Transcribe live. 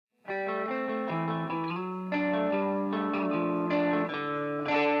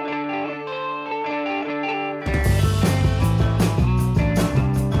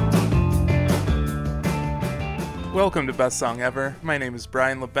Welcome to Best Song Ever. My name is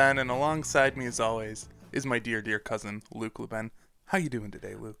Brian LeBen, and alongside me, as always, is my dear cousin, Luke LeBen. How you doing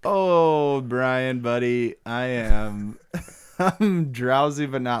today, Luke? Oh, Brian, buddy, I'm drowsy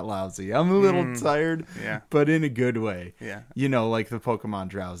but not lousy. I'm a little tired, yeah. but in a good way. Yeah. You know, like the Pokemon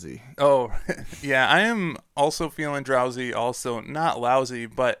Drowsy. Oh, yeah, I am also feeling drowsy, also not lousy,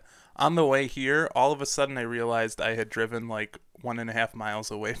 but on the way here, all of a sudden I realized I had driven like 1.5 miles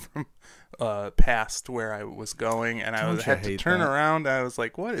away from past where I was going, and I had to turn around. I was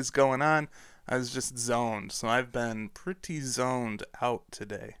like, what is going on? I was just zoned. So I've been pretty zoned out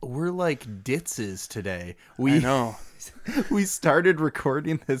today. We're like ditzes today. I know. We started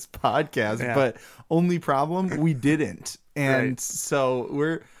recording this podcast, but only problem, we didn't. And so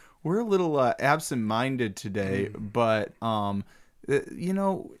we're a little absent-minded today, but you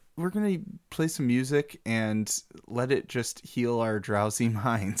know, we're going to play some music and let it just heal our drowsy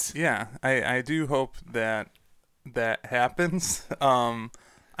minds. Yeah, I do hope that happens. I'm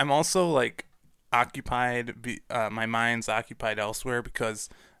also like occupied, my mind's occupied elsewhere because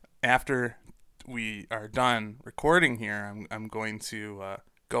after we are done recording here, I'm going to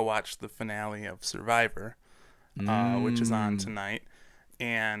go watch the finale of Survivor, which is on tonight.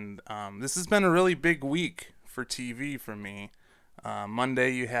 And this has been a really big week for TV for me.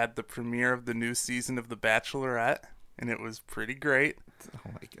 Monday, you had the premiere of the new season of The Bachelorette, and it was pretty great. Oh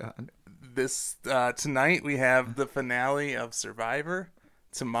my God. This tonight, we have the finale of Survivor.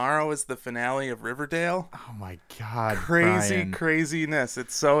 Tomorrow is the finale of Riverdale. Oh my God, craziness!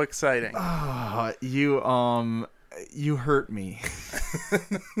 It's so exciting. Oh, you hurt me.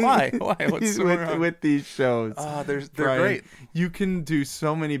 Why? What's wrong? with these shows? Oh, they're Brian, great. You can do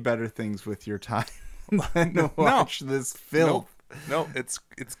so many better things with your time than watch this film. No, it's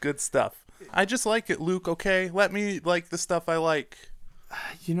good stuff. I just like it, Luke. Okay, let me like the stuff I like.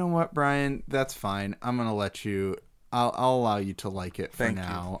 You know what, Brian? That's fine. I'm gonna let you. I'll allow you to like it for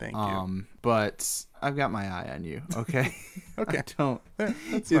now. Thank you. But I've got my eye on you. Okay. Okay. I don't.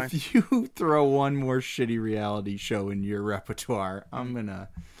 That's fine. If you throw one more shitty reality show in your repertoire,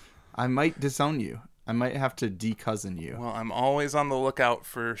 I might disown you. I might have to decousin you. Well, I'm always on the lookout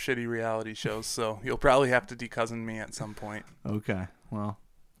for shitty reality shows, so you'll probably have to decousin me at some point. Okay. Well,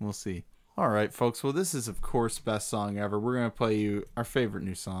 we'll see. All right, folks. Well, this is, of course, Best Song Ever. We're going to play you our favorite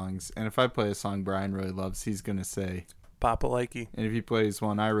new songs. And if I play a song Brian really loves, he's going to say Papa Likey. And if he plays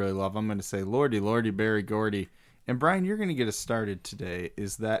one I really love, I'm going to say Lordy, Lordy, Berry Gordy. And Brian, you're going to get us started today.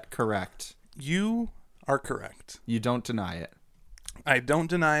 Is that correct? You are correct. You don't deny it. I don't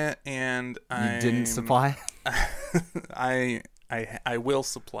deny it, and You didn't supply it? I will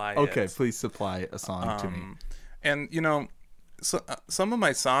supply it. Okay, please supply a song to me. And, you know, so, some of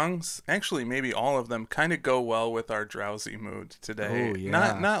my songs, actually maybe all of them, kind of go well with our drowsy mood today. Oh,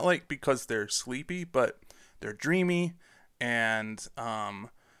 yeah. Not like because they're sleepy, but they're dreamy, and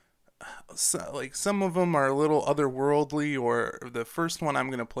like some of them are a little otherworldly, or the first one I'm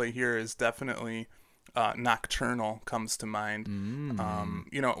going to play here is definitely Nocturnal comes to mind.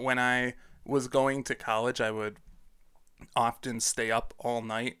 You know, when I was going to college, I would often stay up all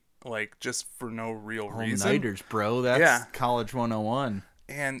night, like just for no real reason. All-nighters, bro. That's College 101.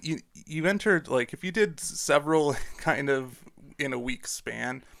 And you entered, like, if you did several kind of in a week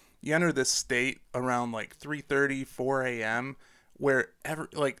span, you enter this state around like 3:30, 4 a.m. where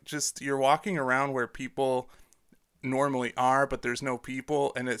just you're walking around where people normally are, but there's no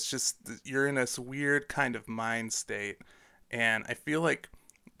people, and it's just you're in this weird kind of mind state. And I feel like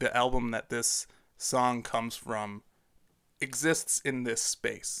the album that this song comes from exists in this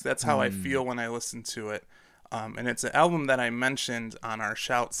space. That's how I feel when I listen to it. And it's an album that I mentioned on our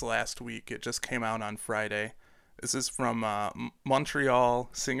shouts last week. It just came out on Friday. This is from Montreal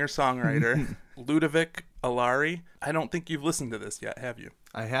singer-songwriter Ludovic Allari. I don't think you've listened to this yet, have you?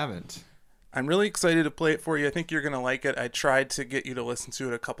 I haven't. I'm really excited to play it for you. I think you're going to like it. I tried to get you to listen to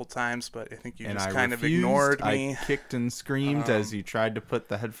it a couple times, but I think you just kind of ignored me. I kicked and screamed as you tried to put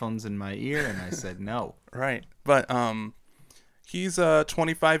the headphones in my ear, and I said no. Right. But he's a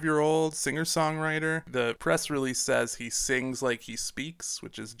 25-year-old singer-songwriter. The press release says he sings like he speaks,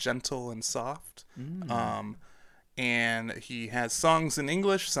 which is gentle and soft. And he has songs in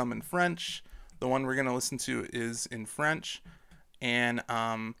English, some in French. The one we're going to listen to is in French. And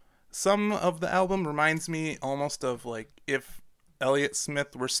some of the album reminds me almost of like if Elliott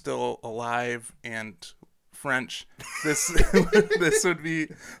Smith were still alive and French, this this would be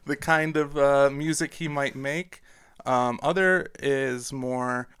the kind of music he might make. Other is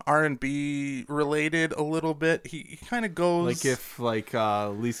more R&B related a little bit. He kind of goes like if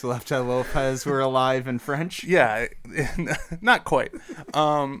Lisa Lefty Lopez were alive in French. Yeah, not quite.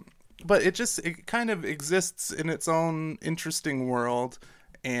 but it kind of exists in its own interesting world,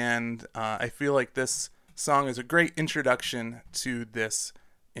 and I feel like this song is a great introduction to this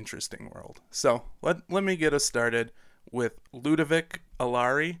interesting world. So let me get us started with Ludovic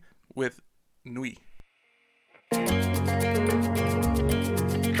Alari with Nuit.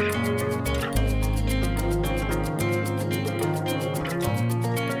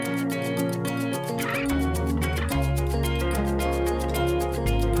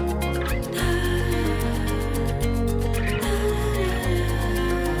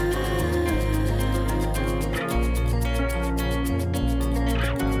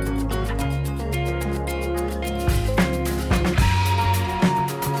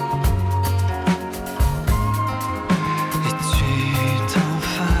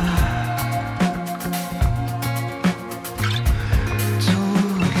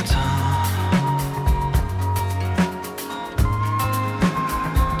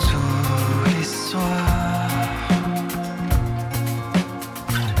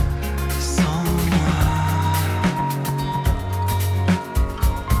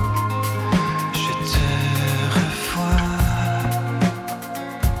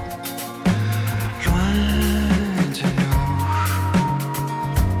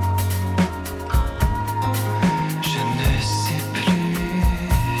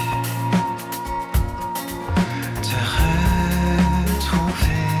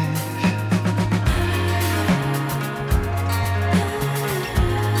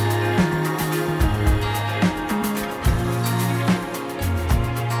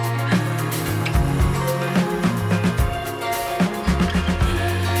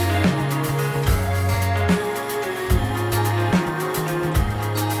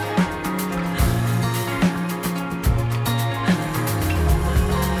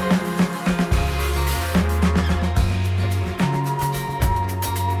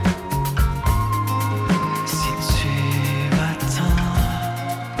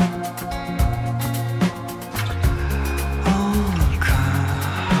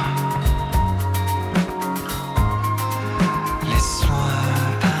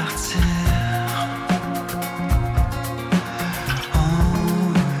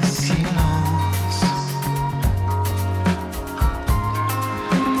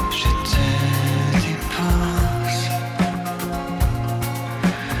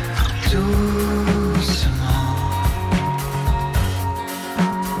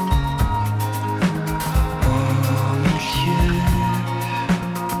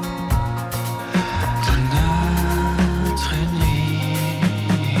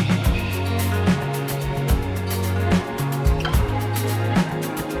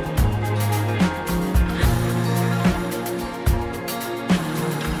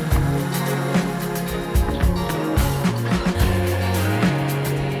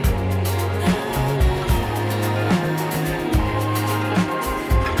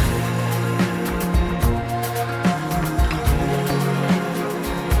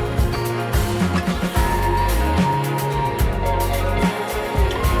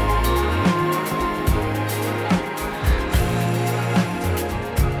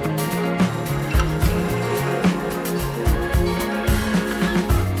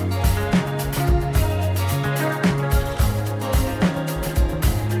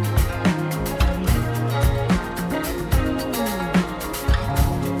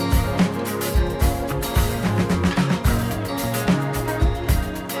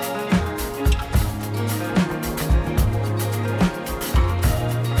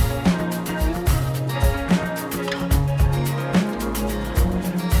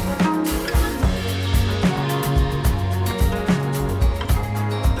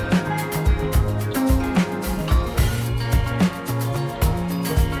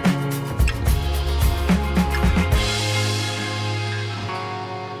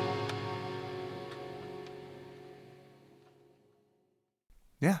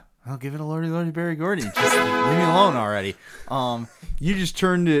 Yeah, I'll give it a Lordy Barry Gordy. Just leave me alone already. You just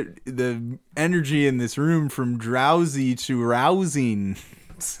turned the energy in this room from drowsy to rousing.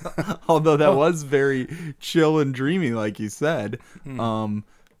 Although that was very chill and dreamy, like you said.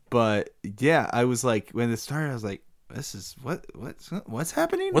 But yeah, I was like, when it started, I was like, this is what's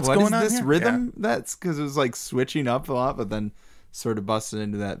happening? What's what going is on this here? rhythm? Yeah. That's because it was like switching up a lot, but then sort of busted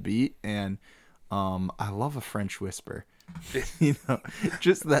into that beat. And I love a French whisper. You know,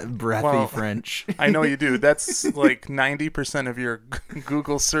 just that breathy French. I know you do. That's like 90% of your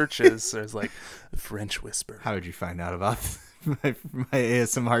Google searches. There's like French whisper. How did you find out about my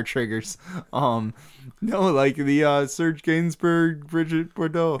ASMR triggers? No, like the Serge Gainsbourg, Brigitte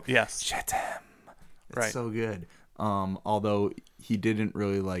Bardot. Yes. Je t'aime. It's Right. so good. Although he didn't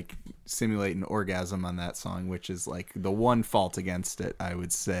really like simulate an orgasm on that song, which is like the one fault against it, I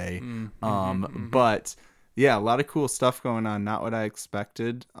would say. But yeah, a lot of cool stuff going on. Not what I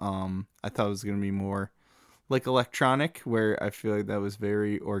expected. I thought it was going to be more like electronic, where I feel like that was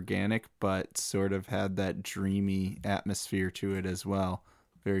very organic, but sort of had that dreamy atmosphere to it as well.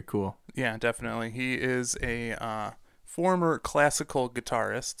 Very cool. Yeah, definitely. He is a former classical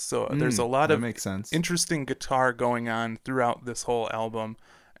guitarist, so there's a lot that of makes sense. interesting guitar going on throughout this whole album.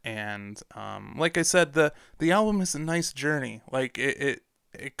 And like I said, the album is a nice journey. Like it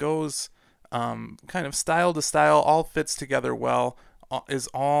goes kind of style to style, all fits together well. Is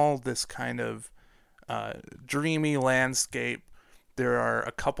all this kind of dreamy landscape. There are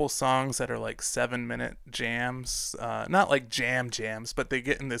a couple songs that are like 7-minute jams, not like jams, but they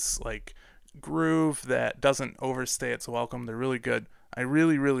get in this like groove that doesn't overstay its welcome. They're really good. I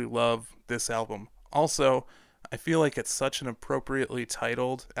really, really love this album. Also, I feel like it's such an appropriately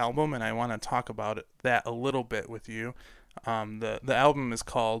titled album, and I want to talk about that a little bit with you. The album is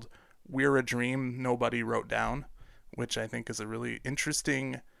called "We're a Dream Nobody Wrote Down," which I think is a really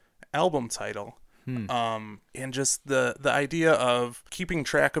interesting album title. And just the idea of keeping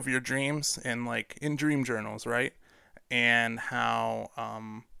track of your dreams and like in dream journals, right? And how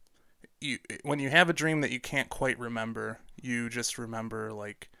when you have a dream that you can't quite remember, you just remember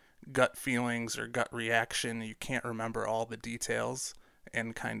like gut feelings or gut reaction. You can't remember all the details,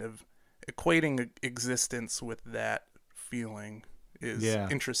 and kind of equating existence with that feeling is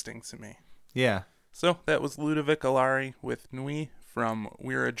interesting to me. Yeah. So that was Ludovic Alari with Nuit from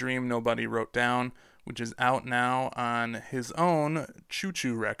We're a Dream Nobody Wrote Down, which is out now on his own Choo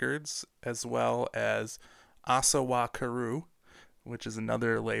Choo Records, as well as Asawa Karu, which is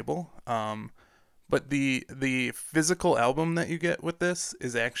another label. But the physical album that you get with this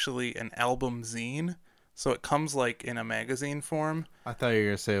is actually an album zine. So it comes like in a magazine form. I thought you were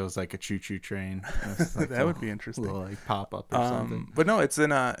gonna say it was like a choo-choo train. Like that would be interesting. Little like pop up or something. But no, it's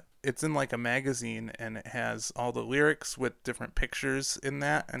in like a magazine, and it has all the lyrics with different pictures in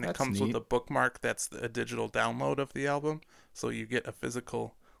that, and it comes with a bookmark that's a digital download of the album. So you get a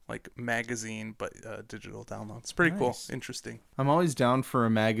physical like magazine, but digital download. It's pretty cool. Interesting. I'm always down for a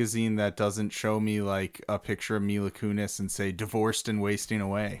magazine that doesn't show me like a picture of Mila Kunis and say divorced and wasting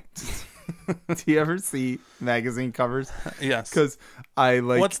away. Do you ever see magazine covers? Yes. Because I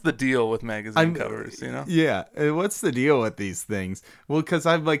like. What's the deal with magazine covers? You know? Yeah. What's the deal with these things? Well, because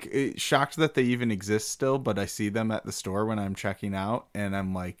I'm like shocked that they even exist still, but I see them at the store when I'm checking out, and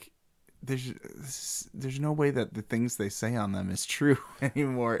I'm like, there's no way that the things they say on them is true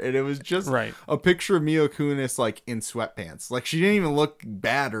anymore. And it was just a picture of Mila Kunis like in sweatpants. Like she didn't even look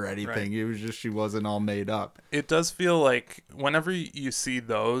bad or anything. Right. It was just she wasn't all made up. It does feel like whenever you see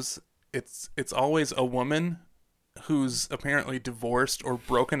those, it's always a woman who's apparently divorced or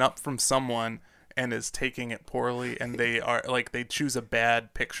broken up from someone and is taking it poorly, and they are like they choose a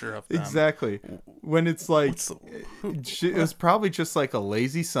bad picture of them. Exactly. When it's like it was probably just like a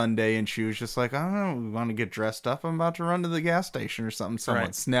lazy Sunday, and she was just like, I don't know, we want to get dressed up. I'm about to run to the gas station or something.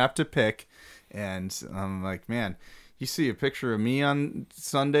 Someone snapped a pic, and I'm like, man, you see a picture of me on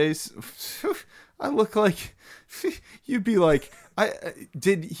Sundays, I look like you'd be like,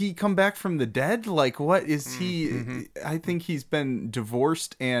 did he come back from the dead? Like, what is he? Mm-hmm. I think he's been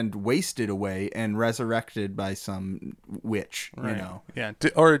divorced and wasted away and resurrected by some witch, you know? Yeah.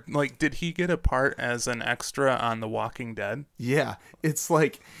 Did he get a part as an extra on The Walking Dead? Yeah. It's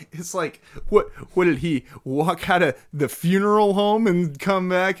like, what did he walk out of the funeral home and come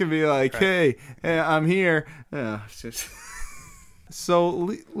back and be like, hey, I'm here. So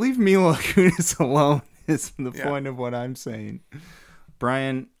leave Mila Kunis alone is the point of what I'm saying.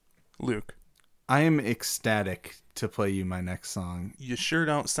 Brian. Luke. I am ecstatic to play you my next song. You sure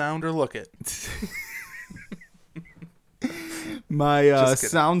don't sound or look it. My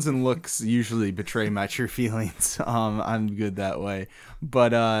sounds and looks usually betray my true feelings. I'm good that way.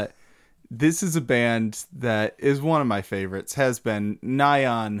 But this is a band that is one of my favorites, has been nigh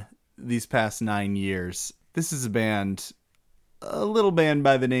on these past 9 years. This is a little band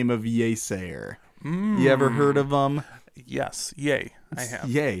by the name of Yeasayer. You ever heard of them? Yes. Yay. I have.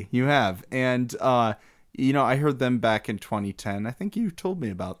 Yay. You have. And, I heard them back in 2010. I think you told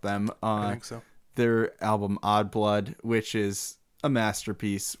me about them. I think so. Their album Odd Blood, which is a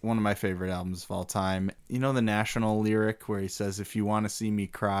masterpiece, one of my favorite albums of all time. You know the National lyric where he says, if you want to see me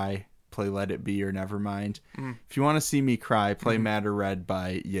cry, play Let It Be or Nevermind. If you want to see me cry, play Matter Red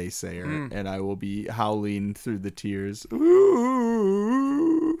by Yeasayer, and I will be howling through the tears.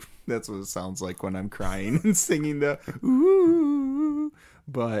 Ooh. That's what it sounds like when I'm crying and singing the ooh.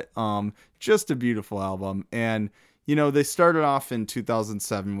 but just a beautiful album. And you know, they started off in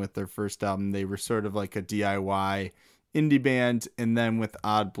 2007 with their first album. They were sort of like a DIY indie band, and then with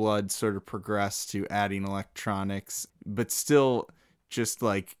Odd Blood sort of progressed to adding electronics, but still just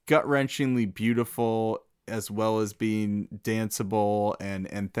like gut-wrenchingly beautiful, as well as being danceable and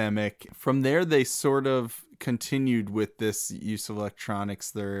anthemic. From there, they sort of continued with this use of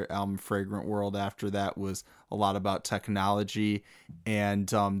electronics. Their album Fragrant World after that was a lot about technology, and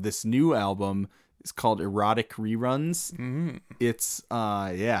this new album is called Erotic Reruns. Mm-hmm. It's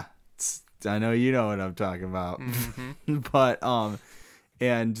I know you know what I'm talking about. Mm-hmm. But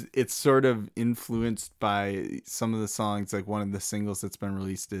and it's sort of influenced by some of the songs. Like one of the singles that's been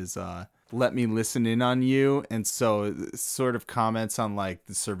released is Let Me Listen In On You, and so it sort of comments on like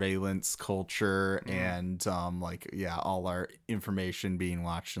the surveillance culture and all our information being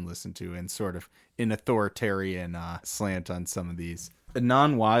watched and listened to, and sort of an authoritarian slant on some of these.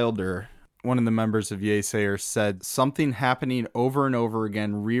 Anon Wilder, one of the members of Yeasayer, said, "Something happening over and over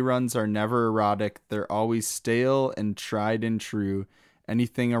again. Reruns are never erotic. They're always stale and tried and true.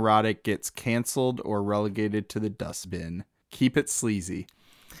 Anything erotic gets canceled or relegated to the dustbin. Keep it sleazy."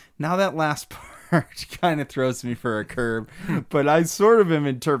 Now that last part kind of throws me for a curve, but I sort of am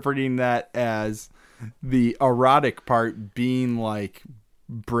interpreting that as the erotic part being like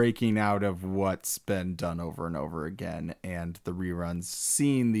breaking out of what's been done over and over again, and the reruns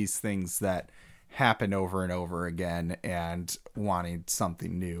seeing these things that happen over and over again and wanting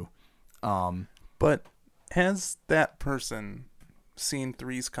something new. But has that person seen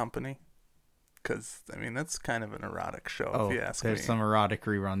Three's Company? Because, I mean, that's kind of an erotic show, if you ask me. There's some erotic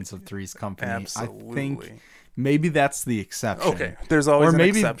reruns of Three's Company. Absolutely. I think maybe that's the exception. Okay, there's always an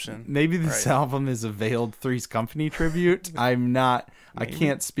exception. Maybe this album is a veiled Three's Company tribute. I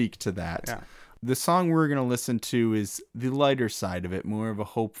can't speak to that. Yeah. The song we're going to listen to is the lighter side of it, more of a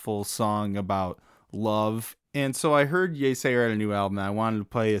hopeful song about love. And so I heard Yeasayer had a new album, and I wanted to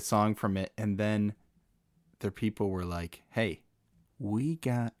play a song from it, and then their people were like, "Hey, we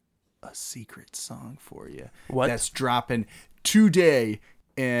got a secret song for you that's dropping today."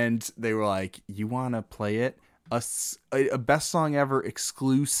 And they were like, "You want to play it? A best song ever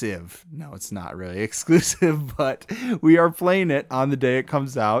exclusive." No, it's not really exclusive, but we are playing it on the day it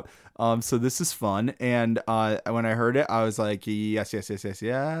comes out. So this is fun. And when I heard it, I was like, yes,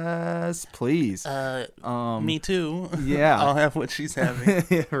 please. Me too. Yeah. I'll have what she's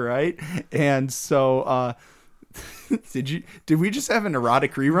having. Right. And so did we just have an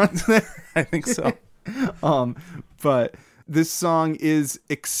erotic rerun there? I think so. But this song is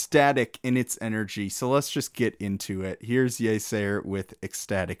ecstatic in its energy, so let's just get into it. Here's Yeasayer with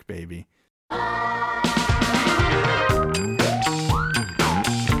Ecstatic Baby.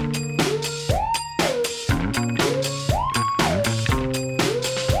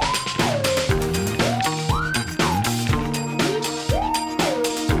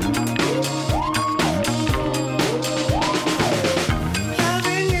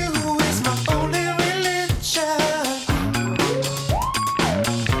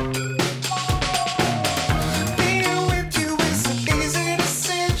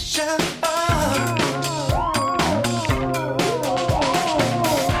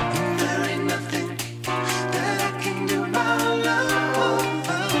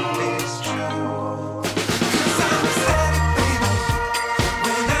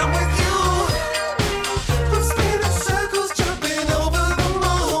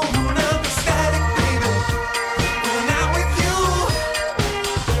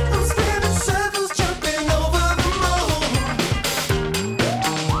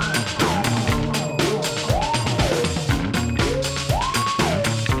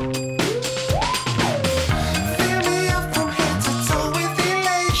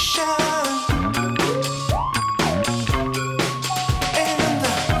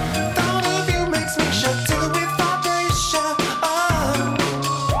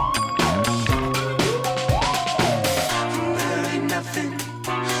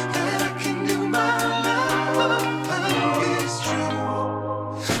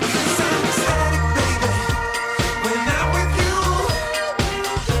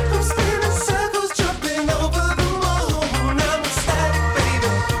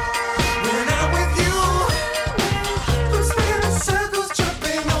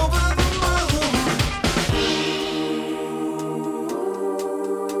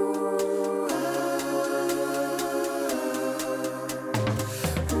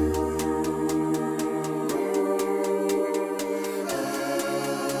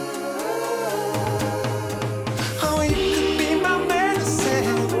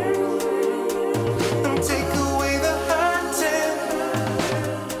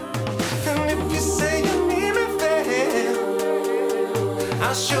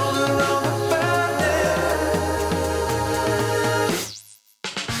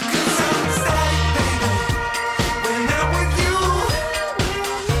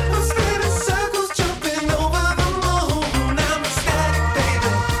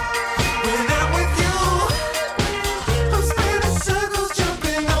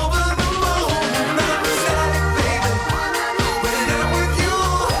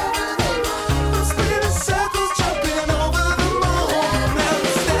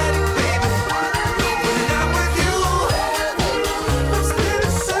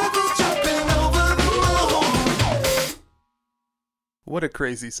 What a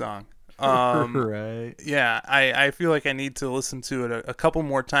crazy song. Right. Yeah, I feel like I need to listen to it a couple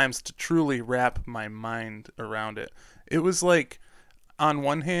more times to truly wrap my mind around it. It was like, on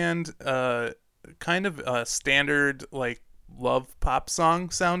one hand, kind of a standard like love pop song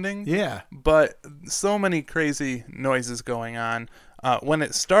sounding, Yeah. but so many crazy noises going on. When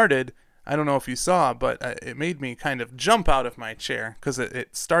it started, I don't know if you saw, but it made me kind of jump out of my chair because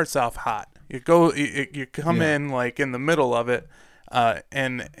it starts off hot. You come Yeah. in like in the middle of it,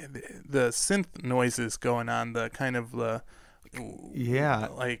 and the synth noises going on, the kind of the Yeah.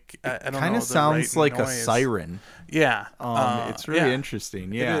 like I don't know, Kind of the sounds right like a noise. siren. Yeah, It's really yeah,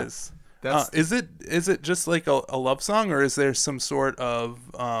 interesting. it Yeah. is. That's Is it just like a love song, or is there some sort of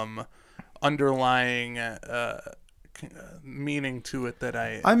underlying meaning to it that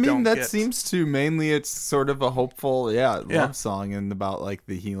I I mean, don't that get? seems to mainly it's sort of a hopeful, Yeah. love song and about like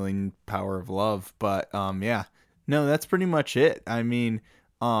the healing power of love. But yeah, no, that's pretty much it. I mean,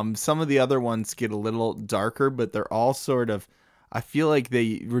 some of the other ones get a little darker, but they're all sort of. I feel like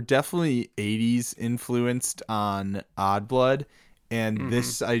they were definitely '80s influenced on Odd Blood, and Mm-hmm.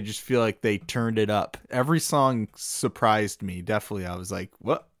 this I just feel like they turned it up. Every song surprised me. Definitely, I was like,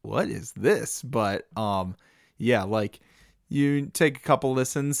 What is this?" But yeah, like you take a couple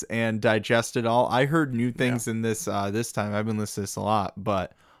listens and digest it all. I heard new Yeah. things in this time. I've been listening to this a lot,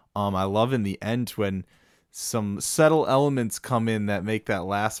 but I love in the end when some subtle elements come in that make that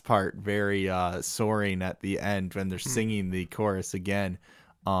last part very soaring at the end when they're singing the chorus again.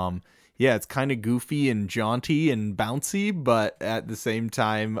 Yeah, it's kind of goofy and jaunty and bouncy, but at the same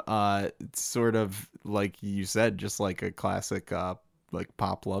time, it's sort of like you said, just like a classic like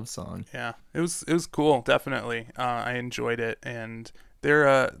pop love song. Yeah, it was cool. Definitely, I enjoyed it, and they're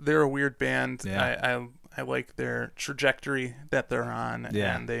a weird band. Yeah. I like their trajectory that they're on,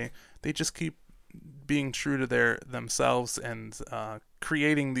 Yeah. and they just keep being true to themselves and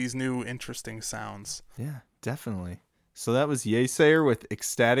creating these new interesting sounds. Yeah, definitely. So that was Yesayer with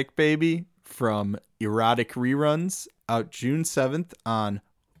Ecstatic Baby from Erotic Reruns, out June 7th on,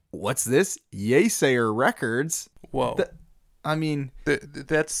 what's this? Yesayer Records. Whoa, Th- I mean,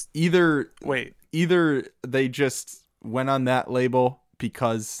 that's either wait. they just went on that label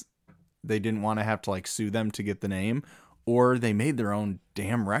because they didn't want to have to like sue them to get the name, or they made their own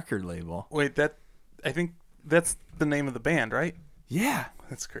damn record label. Wait, I think that's the name of the band, right? Yeah.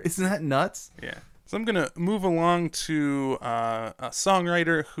 That's crazy. Isn't that nuts? Yeah. So I'm gonna move along to a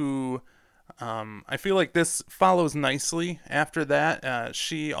songwriter who I feel like this follows nicely after that.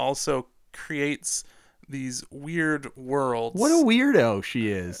 She also creates these weird worlds. What a weirdo she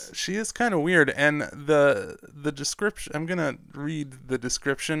is. She is kind of weird, and the description. I'm gonna read the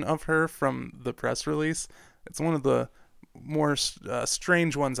description of her from the press release. It's one of the more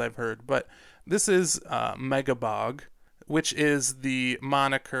strange ones I've heard, but this is Megabog, which is the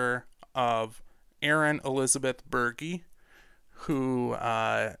moniker of Erin Elizabeth Berge, who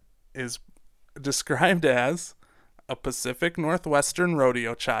is described as a Pacific Northwestern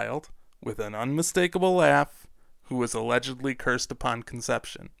rodeo child with an unmistakable laugh who was allegedly cursed upon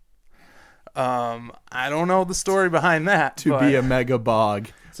conception. I don't know the story behind that. To be a megabog.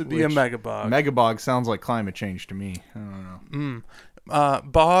 To be a megabog. Megabog sounds like climate change to me. I don't know.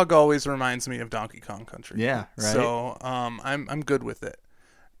 Bog always reminds me of Donkey Kong Country. Yeah, right. So I'm good with it.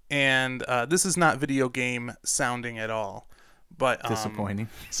 And this is not video game sounding at all. But Disappointing.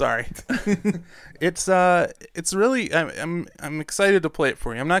 Sorry. It's really I'm excited to play it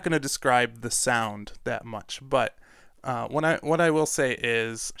for you. I'm not going to describe the sound that much, but what I will say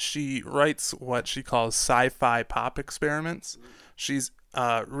is she writes what she calls sci-fi pop experiments. She's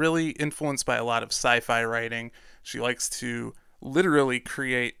really influenced by a lot of sci-fi writing. She likes to literally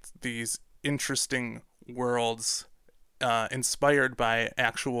create these interesting worlds inspired by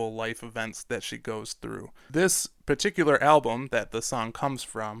actual life events that she goes through. This particular album that the song comes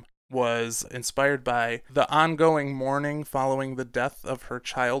from was inspired by the ongoing mourning following the death of her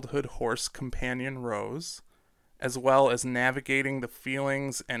childhood horse companion Rose, as well as navigating the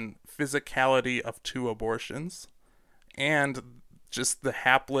feelings and physicality of 2 abortions, and just the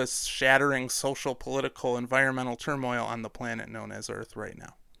hapless, shattering social, political, environmental turmoil on the planet known as Earth right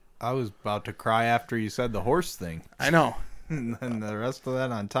now. I was about to cry after you said the horse thing. I know. And then the rest of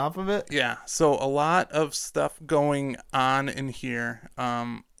that on top of it? Yeah, so a lot of stuff going on in here,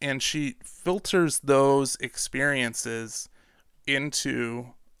 and she filters those experiences into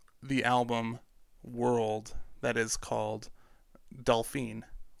the album world that is called Dolphine,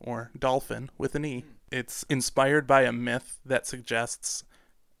 or Dolphin with an E. It's inspired by a myth that suggests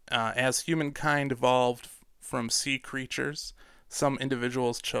as humankind evolved from sea creatures, some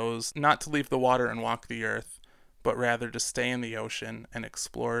individuals chose not to leave the water and walk the earth, but rather to stay in the ocean and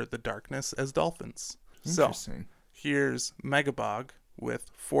explore the darkness as dolphins. Interesting. So, here's Megabog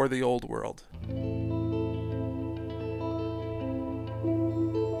with For the Old World.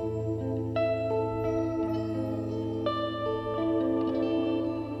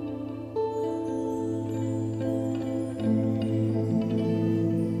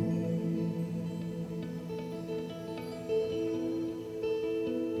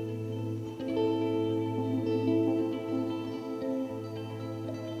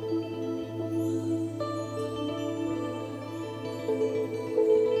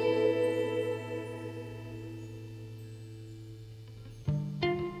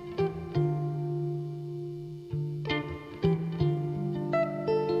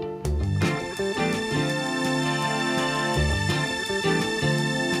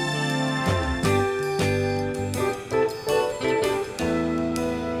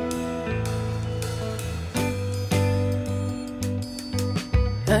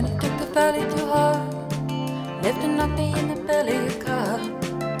 Honey took the valley to heart, left a knock me in the belly a car.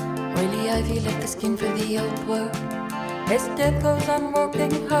 Oily ivy left the skin for the old world. As death goes on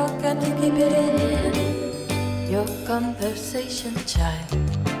working, how can you keep it in your conversation, child?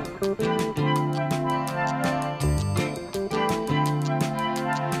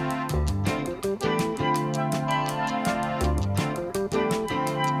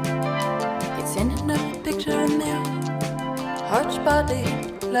 It's in another picture of me, arched body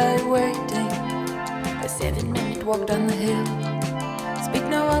lie waiting. A 7-minute walk down the hill. Speak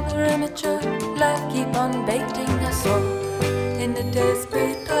no other amateur. Life keep on baiting us all in the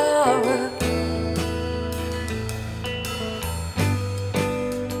desperate hour.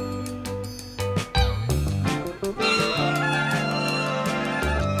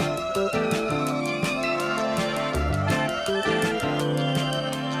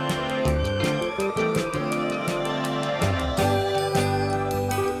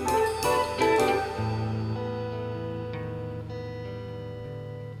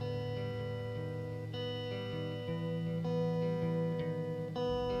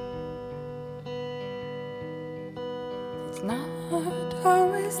 It's not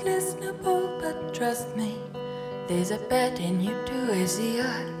always listenable, but trust me, there's a bet in you too as the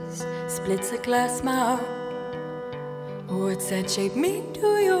ice splits a glass mouth. What's that shape mean to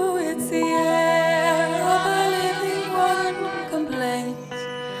you? It's the air of a living one complains.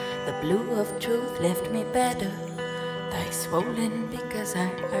 The blue of truth left me better. Thy swollen because I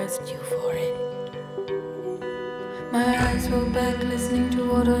asked you for it. My eyes roll back listening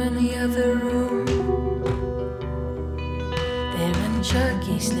to water in the other room. There and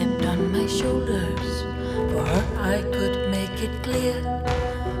Sharky slipped on my shoulders. For her I could make it clear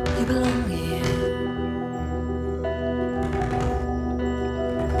you belong here.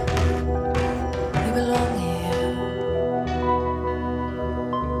 You belong here.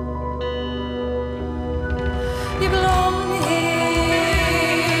 You belong here.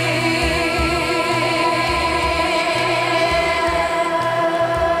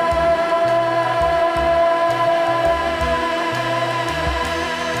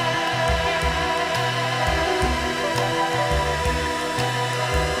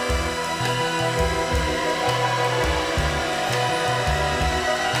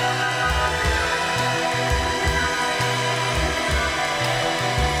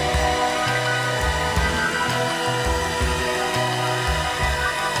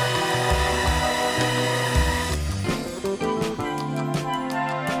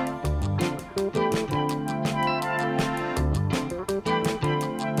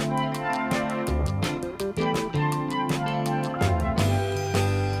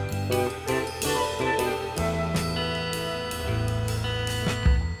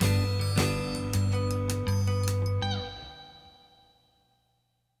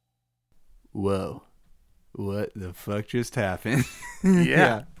 Whoa. What the fuck just happened?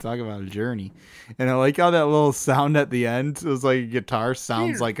 Yeah. Talk about a journey. And I like how that little sound at the end, it was like a guitar,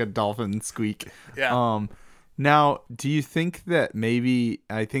 sounds like a dolphin squeak. Yeah. Now, do you think that maybe,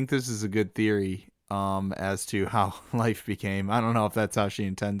 I think this is a good theory as to how life became. I don't know if that's how she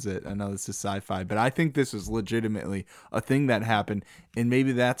intends it. I know this is sci-fi, but I think this is legitimately a thing that happened. And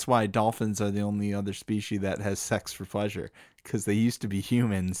maybe that's why dolphins are the only other species that has sex for pleasure. Because they used to be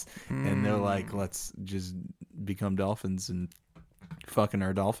humans, and they're like, let's just become dolphins and fucking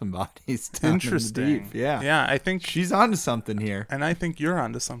our dolphin bodies down Interesting. in the deep. Yeah. Yeah, I think She's onto something here. and I think you're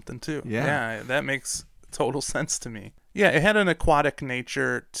onto something too. Yeah. That makes total sense to me. Yeah, it had an aquatic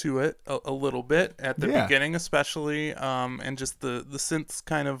nature to it a little bit at the beginning, especially, and just the synths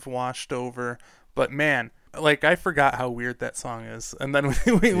kind of washed over. But man, like I forgot how weird that song is, and then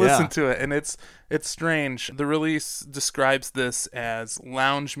we listened to it, and it's strange. The release describes this as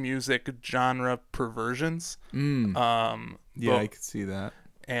lounge music genre perversions. Yeah, I could see that.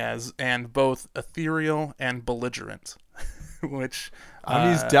 And both ethereal and belligerent, which I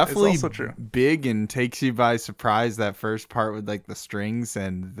mean, it's definitely is also true. Big and takes you by surprise. That first part with like the strings,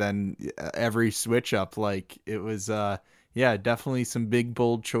 and then every switch up, like it was, yeah, definitely some big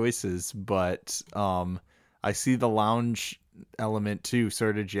bold choices. But I see the lounge element too,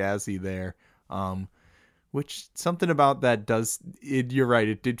 sort of jazzy there. Which something about that does it. You're right.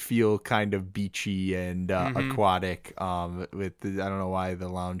 It did feel kind of beachy and aquatic. With I don't know why the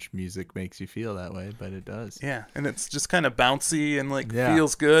lounge music makes you feel that way, but it does. Yeah, and it's just kind of bouncy and like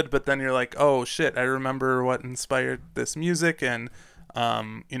feels good. But then you're like, oh shit, I remember what inspired this music, and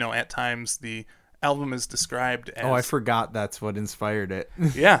at times the album is described as... Oh, I forgot that's what inspired it.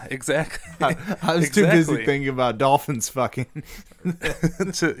 Yeah, exactly. I was too busy thinking about dolphins fucking.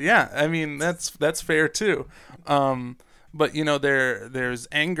 Yeah, I mean, that's fair too. But, there's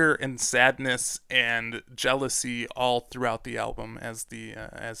anger and sadness and jealousy all throughout the album, as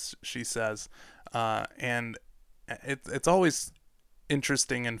she says. And it's always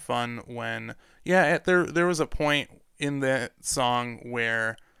interesting and fun when... Yeah, there was a point in that song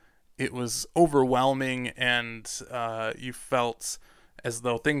where... it was overwhelming, and you felt as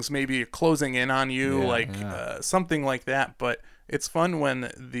though things maybe are closing in on you, something like that. But it's fun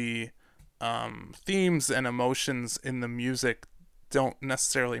when the themes and emotions in the music don't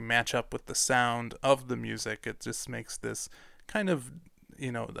necessarily match up with the sound of the music. It just makes this kind of,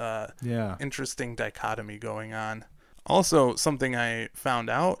 interesting dichotomy going on. Also, something I found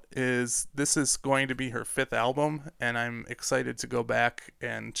out is this is going to be her 5th album, and I'm excited to go back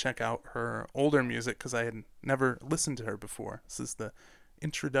and check out her older music because I had never listened to her before. This is the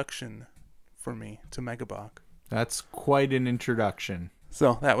introduction for me to Megabog. That's quite an introduction.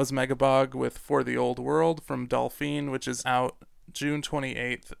 So that was Megabog with For the Old World from Dolphine, which is out June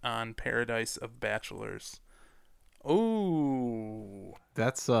 28th on Paradise of Bachelors. Oh,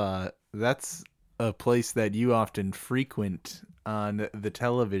 that's a place that you often frequent on the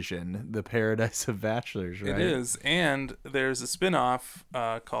television, the Paradise of Bachelors, right? It is, and there's a spin-off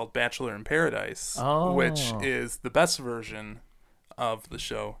called Bachelor in Paradise, Oh. which is the best version of the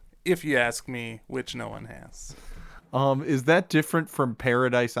show, if you ask me, which no one has. Is that different from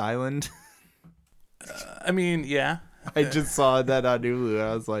Paradise Island? I mean, yeah. I just saw that on Hulu.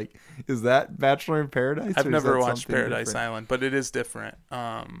 I was like, is that Bachelor in Paradise? I've never watched Paradise Island, but it is different.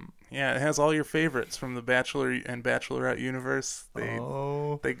 Yeah, it has all your favorites from the Bachelor and Bachelorette universe.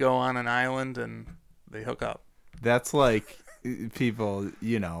 They go on an island and they hook up. That's like people,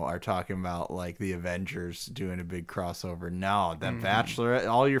 are talking about like the Avengers doing a big crossover. No, that Bachelorette,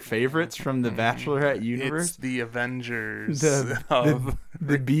 all your favorites from the Bachelorette universe. It's the Avengers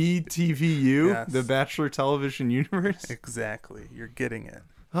the BTVU, yes. The Bachelor Television Universe. Exactly, you're getting it.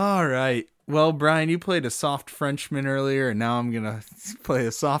 All right. Well, Brian, you played a soft Frenchman earlier, and now I'm gonna play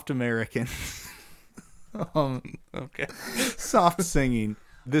a soft American. Okay. Soft singing.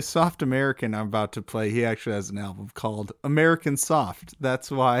 This soft American I'm about to play, he actually has an album called American Soft. That's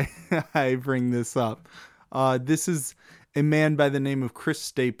why I bring this up. This is a man by the name of Chris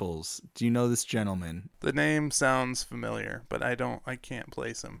Staples. Do you know this gentleman? The name sounds familiar, but I can't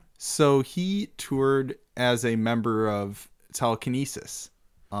place him. So he toured as a member of Telekinesis.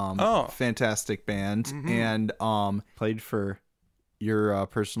 Fantastic band. And played for your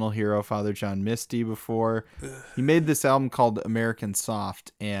personal hero, Father John Misty, before. He made this album called American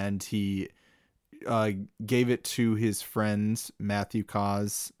Soft, and he gave it to his friends Matthew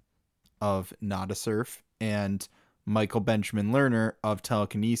Cause of Nada Surf and Michael Benjamin Lerner of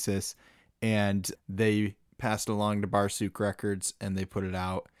Telekinesis, and they passed it along to Barsuk Records, and they put it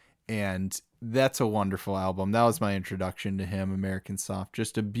out, and that's a wonderful album. That was my introduction to him, American Soft.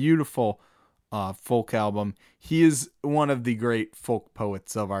 Just a beautiful folk album. He is one of the great folk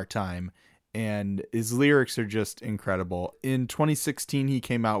poets of our time, and his lyrics are just incredible. In 2016, he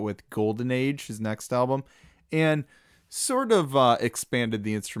came out with Golden Age, his next album, and sort of expanded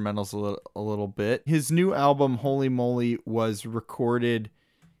the instrumentals a little bit. His new album, Holy Moly, was recorded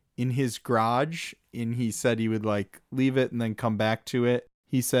in his garage, and he said he would leave it and then come back to it.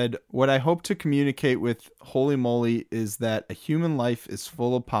 He said, "What I hope to communicate with Holy Moly is that a human life is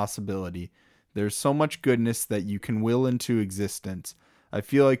full of possibility. There's so much goodness that you can will into existence. I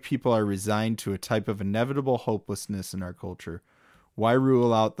feel like people are resigned to a type of inevitable hopelessness in our culture. Why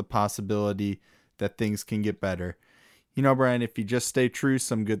rule out the possibility that things can get better? You know, Brian, if you just stay true,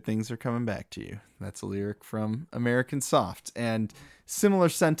 some good things are coming back to you. That's a lyric from American Soft. And similar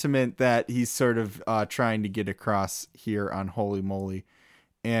sentiment that he's sort of trying to get across here on Holy Moly.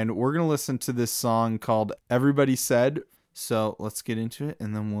 And we're going to listen to this song called Everybody Said. So let's get into it,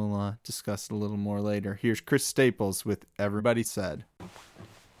 and then we'll discuss it a little more later. Here's Chris Staples with Everybody Said.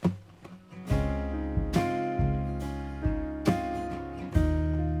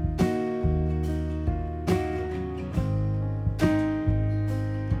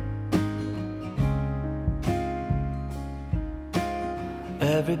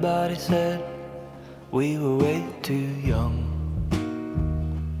 Everybody said we were way too young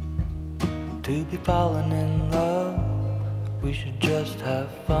to be falling in love. We should just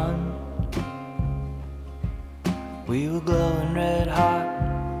have fun. We were glowing red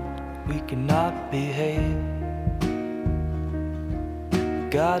hot, we could not behave.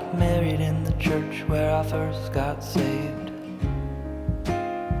 Got married in the church where I first got saved.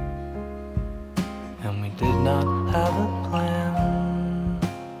 And we did not have a plan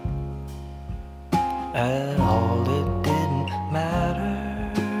at all, it didn't matter.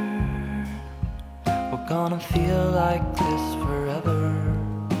 We're gonna feel like this forever.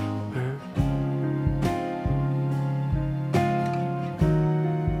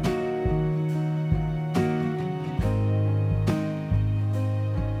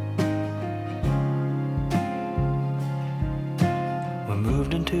 We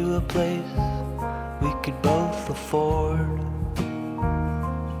moved into a place we could both afford.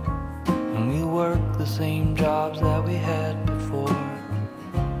 We worked the same jobs that we had before.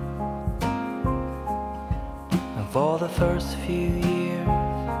 And for the first few years,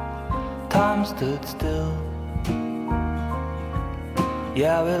 time stood still.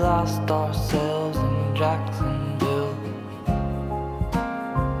 Yeah, we lost ourselves in Jacksonville.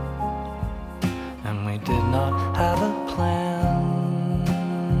 And we did not have a plan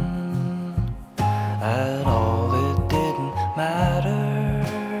at all, it didn't matter.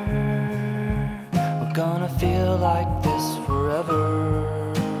 Gonna feel like this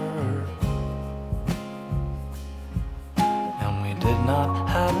forever. And we did not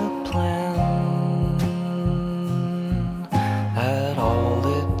have a plan at all,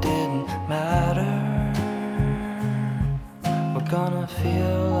 it didn't matter. We're gonna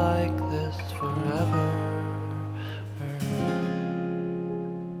feel like this forever.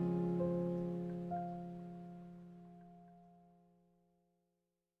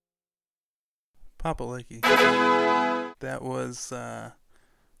 Papa Likey. That was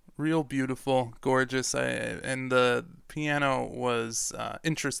real beautiful, gorgeous, and the piano was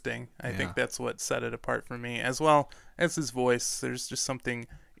interesting. I think that's what set it apart for me, as well as his voice. There's just something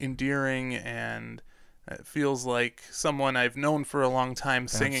endearing, and it feels like someone I've known for a long time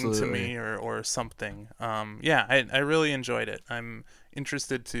singing to me or something. I really enjoyed it. I'm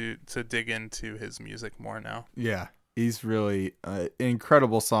interested to dig into his music more now. Yeah, he's really an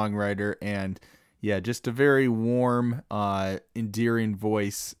incredible songwriter, and yeah, just a very warm, endearing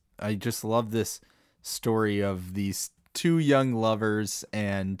voice. I just love this story of these two young lovers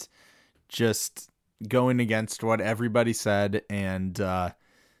and just going against what everybody said, and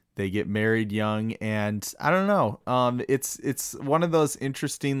they get married young. And I don't know, it's one of those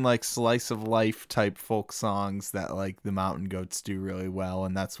interesting like slice of life type folk songs that like the Mountain Goats do really well,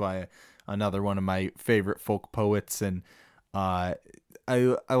 and that's why another one of my favorite folk poets. And I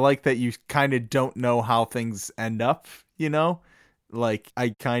like that you kind of don't know how things end up, you know? Like, I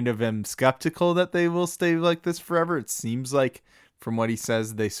kind of am skeptical that they will stay like this forever. It seems like, from what he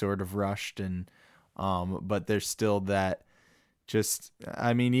says, they sort of rushed, and but there's still that just,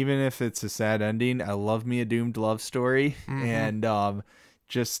 I mean, even if it's a sad ending, I love me a doomed love story. Mm-hmm. And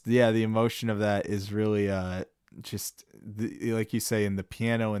just, yeah, the emotion of that is really just, like you say, in the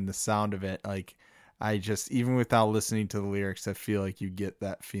piano and the sound of it, like, I just, even without listening to the lyrics, I feel like you get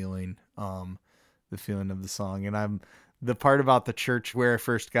that feeling, the feeling of the song. And the part about the church where I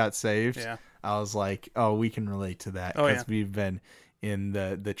first got saved, I was like, oh, we can relate to that, because we've been in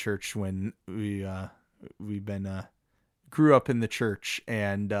the church when we've been grew up in the church,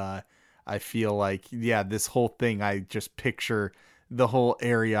 and I feel like, yeah, this whole thing, I just picture the whole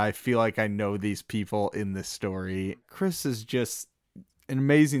area. I feel like I know these people in this story. Chris is just an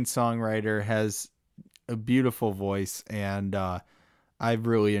amazing songwriter, has a beautiful voice, and I've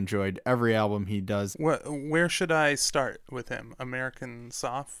really enjoyed every album he does. Where should I start with him? American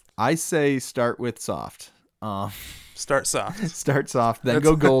Soft? I say start with Soft. Start soft. Start soft, then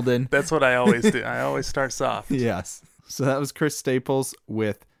go golden. That's what I always do. I always start soft. Yes. So that was Chris Staples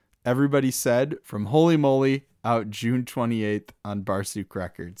with Everybody Said from Holy Moly, out June 28th on Barsuk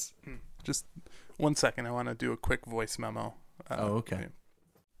Records. Just 1 second. I want to do a quick voice memo. Okay.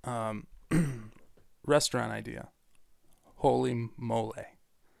 Restaurant idea. Holy Mole.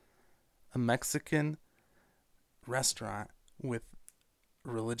 A Mexican restaurant with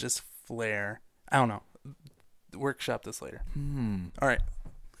religious flair. I don't know. Workshop this later. All right.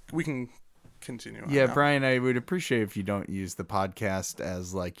 We can continue on Yeah, now. Brian, I would appreciate if you don't use the podcast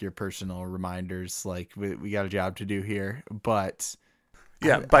as like your personal reminders. Like we got a job to do here, but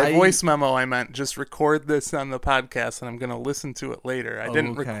Yeah, by voice memo, I meant just record this on the podcast, and I'm going to listen to it later. I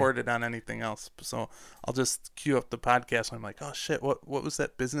didn't record it on anything else, so I'll just queue up the podcast, and I'm like, oh, shit, what was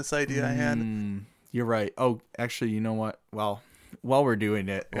that business idea I had? You're right. Oh, actually, you know what? Well, while we're doing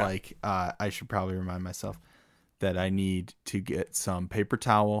it, I should probably remind myself that I need to get some paper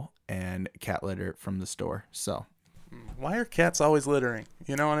towel and cat litter from the store. So Why are cats always littering?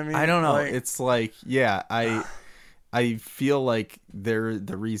 You know what I mean? I don't know. It's like, yeah, I feel like they're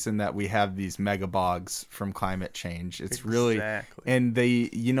the reason that we have these mega bogs from climate change. It's really, and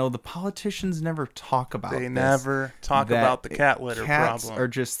the politicians never talk about They never talk about the cat litter cats problem. Are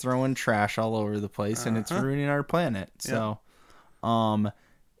just throwing trash all over the place, and it's ruining our planet. So,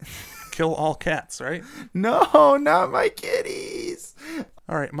 kill all cats, right? No, not my kitties.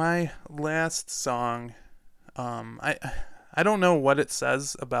 All right, my last song. I don't know what it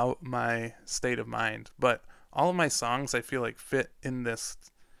says about my state of mind, but all of my songs I feel like fit in this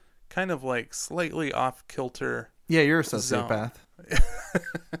kind of like slightly off kilter. Yeah, you're a sociopath.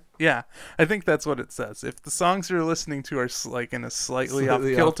 Yeah, I think that's what it says. If the songs you're listening to are like in a slightly off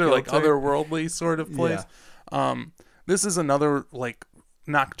kilter, like otherworldly sort of place, this is another like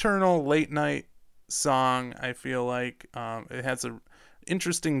nocturnal late night song. I feel like it has a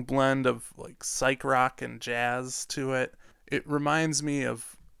interesting blend of like psych rock and jazz to it. It reminds me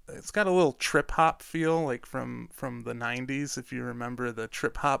of, it's got a little trip hop feel, like from the 90s, if you remember the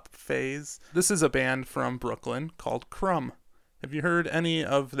trip hop phase. This is a band from Brooklyn called Crumb. Have you heard any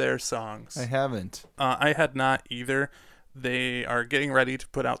of their songs? I haven't. I had not either. They are getting ready to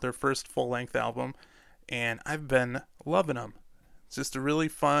put out their first full-length album, and I've been loving them. It's just a really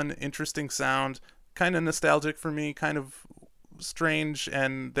fun, interesting sound, kind of nostalgic for me, kind of strange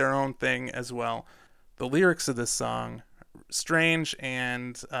and their own thing as well. The lyrics of this song, strange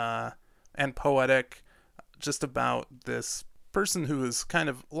and poetic, just about this person who is kind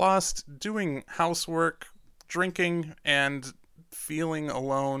of lost doing housework, drinking, and feeling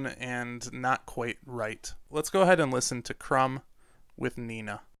alone and not quite right. Let's go ahead and listen to Crumb with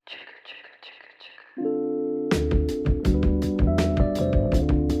Nina.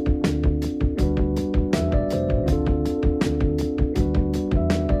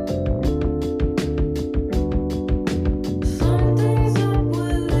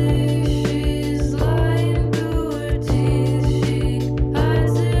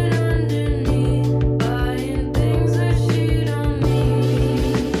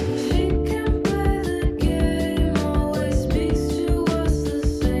 Speaks to us the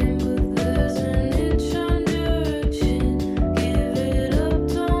same, but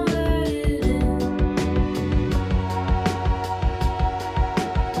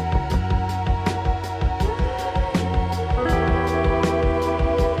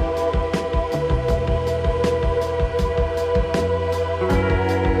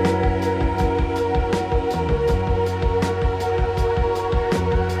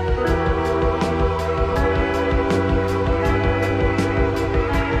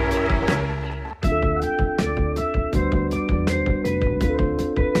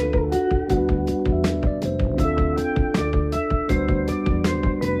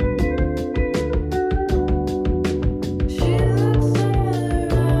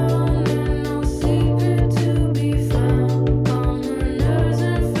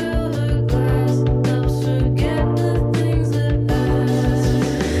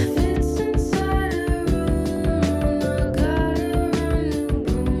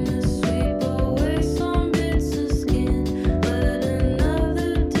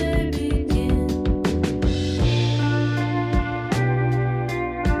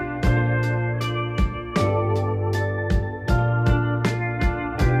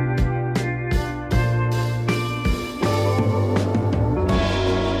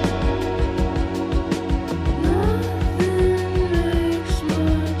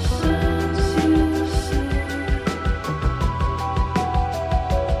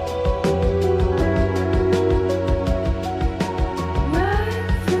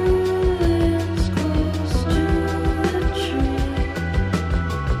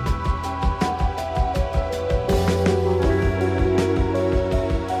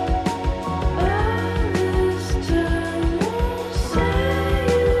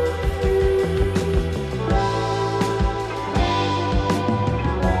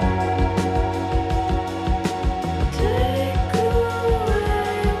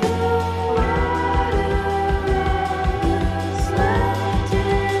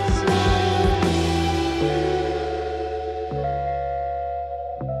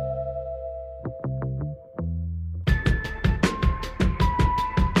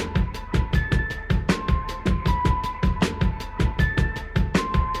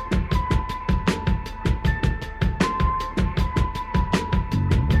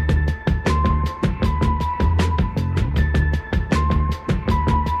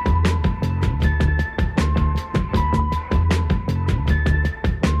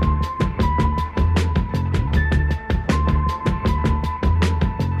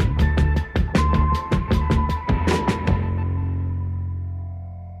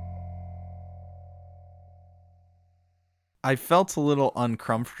I felt a little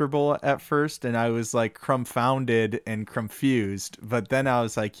uncomfortable at first, and I was like crumfounded and confused. But then I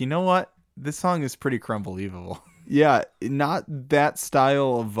was like, you know what? This song is pretty crumbelievable. Yeah, not that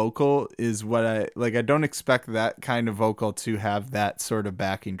style of vocal is what I like. I don't expect that kind of vocal to have that sort of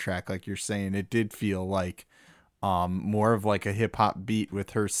backing track, like you're saying. It did feel like more of like a hip hop beat with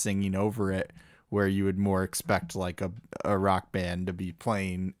her singing over it, where you would more expect like a rock band to be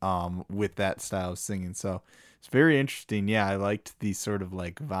playing with that style of singing. So it's very interesting. Yeah, I liked these sort of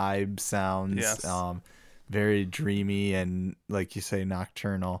like vibe sounds. Yes. Very dreamy and, like you say,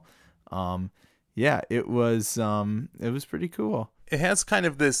 nocturnal. Yeah, it was pretty cool. It has kind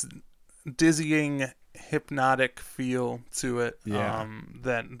of this dizzying, hypnotic feel to it. Yeah.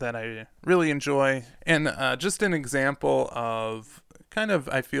 That I really enjoy. And just an example of kind of,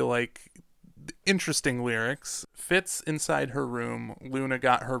 I feel like, interesting lyrics. Fits inside her room. Luna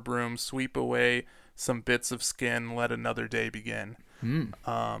got her broom. Sweep away some bits of skin. Let another day begin.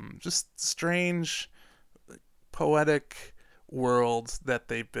 Just strange, poetic world that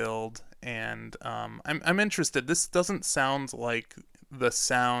they build. And I'm interested. This doesn't sound like the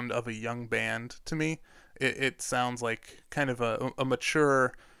sound of a young band to me. It sounds like kind of a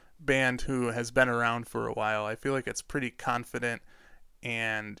mature band who has been around for a while. I feel like it's pretty confident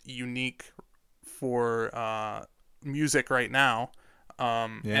and unique for music right now.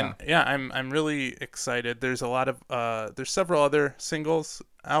 And yeah, I'm really excited. There's a lot of there's several other singles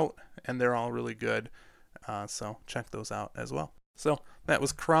out, and they're all really good. So check those out as well. So that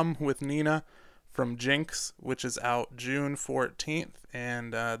was Crumb with Nina from Jinx, which is out June 14th.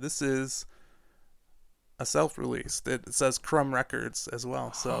 And this is a self-release. It says Crumb Records as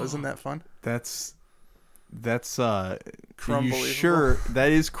well. So isn't that fun? That's Crumbelievable. Sure,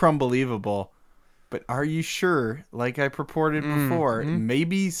 that is crumbelievable. But are you sure, like I purported before,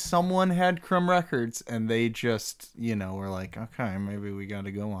 maybe someone had Crumb Records and they just, were like, okay, maybe we got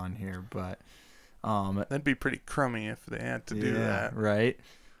to go on here. But that'd be pretty crummy if they had to do that. Right.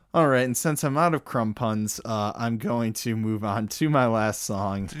 All right, and since I'm out of crumb puns, I'm going to move on to my last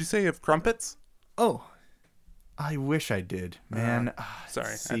song. Did you say you have crumpets? Oh, I wish I did, man.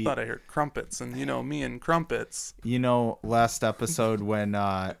 Sorry, See, I thought I heard crumpets, and me and crumpets. Last episode when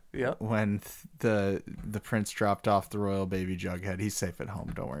Yep. when the prince dropped off the royal baby Jughead, he's safe at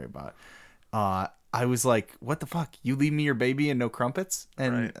home. Don't worry about it. I was like, what the fuck? You leave me your baby and no crumpets?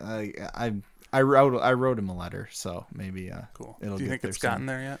 And I wrote him a letter, so maybe Cool. It'll Do you get think it's there gotten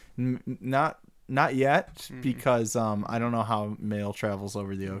soon. there yet? Not yet, because I don't know how mail travels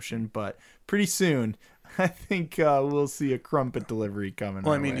over the ocean, but pretty soon I think we'll see a crumpet delivery coming.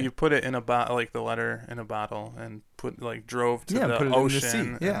 Well, I our mean, way. you put it in a bottle, like the letter in a bottle, and drove to the put it in the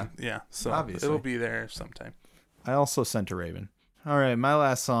ocean. sea. Yeah. Yeah. So Obviously. it'll be there sometime. I also sent a raven. All right, my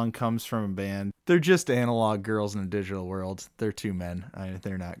last song comes from a band. They're just analog girls in a digital world. They're two men.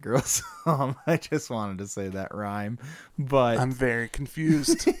 They're not girls. I just wanted to say that rhyme, but I'm very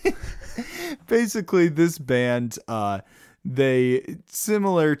confused. basically this band, they,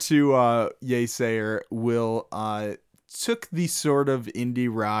 similar to Yesayer, took the sort of indie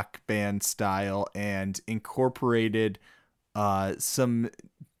rock band style and incorporated some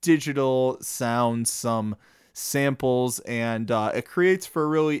digital sounds, some samples, and it creates for a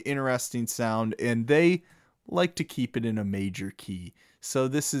really interesting sound, and they like to keep it in a major key. So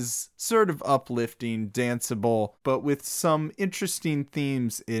this is sort of uplifting, danceable, but with some interesting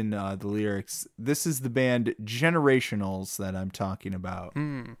themes in the lyrics. This is the band Generationals that I'm talking about.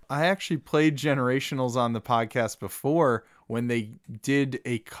 I actually played Generationals on the podcast before when they did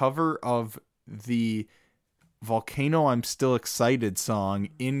a cover of the Volcano I'm Still Excited song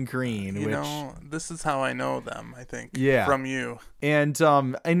in Green. This is how I know them, I think. Yeah. From you. And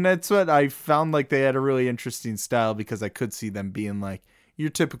that's what I found, like they had a really interesting style, because I could see them being like your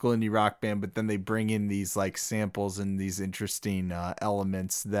typical indie rock band, but then they bring in these like samples and these interesting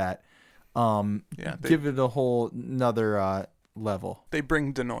elements that give it a whole another level. They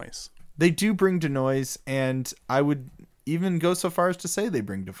bring denoise. They do bring denoise, and I would even go so far as to say they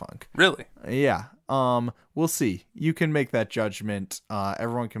bring defunk. Really? Yeah. We'll see. You can make that judgment.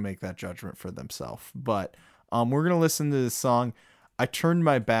 Everyone can make that judgment for themselves. But we're gonna listen to this song. I Turned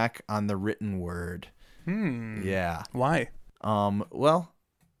My Back on the Written Word. Yeah. Why? Well,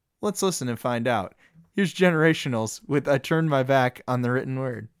 let's listen and find out. Here's Generationals with I Turned My Back on the Written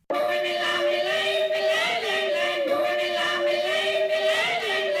Word.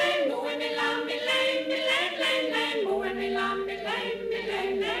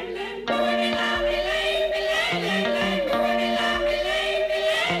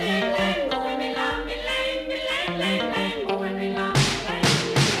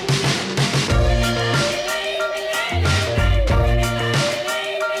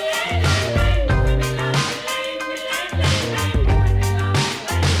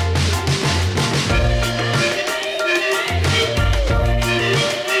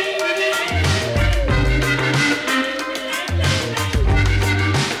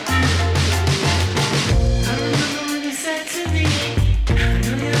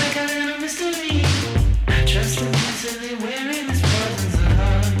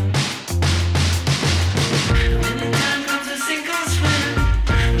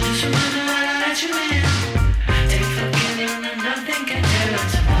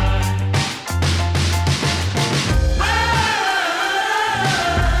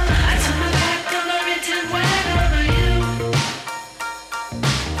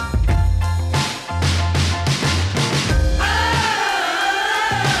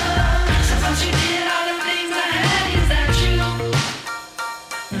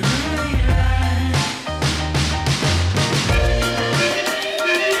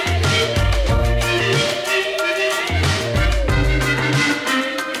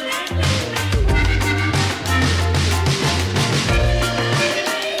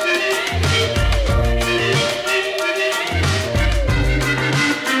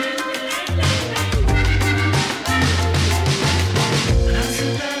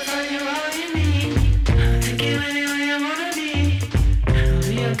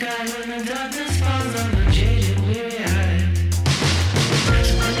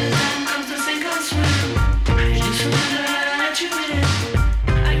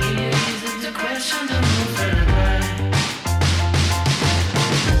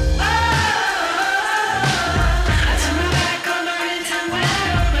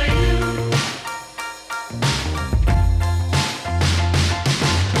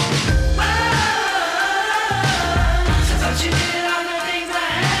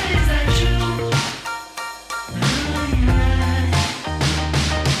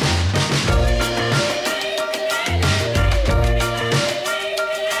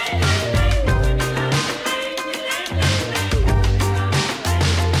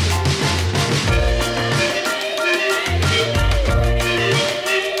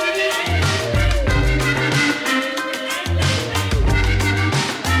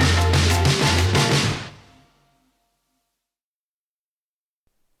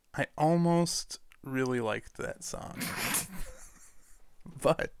 almost really liked that song.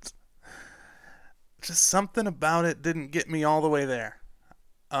 But just something about it didn't get me all the way there.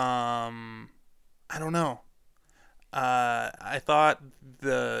 I don't know. I thought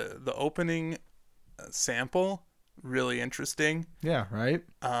the opening sample really interesting. Yeah, right?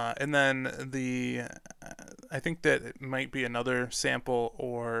 And then I think that it might be another sample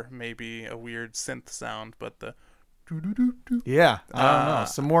or maybe a weird synth sound, but the Yeah, I don't know.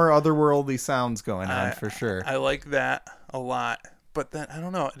 Some more otherworldly sounds going on for sure. I like that a lot. But then I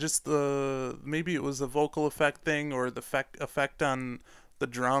don't know, just maybe it was a vocal effect thing or the effect on the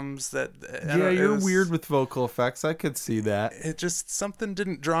drums that You're weird with vocal effects. I could see that. It just something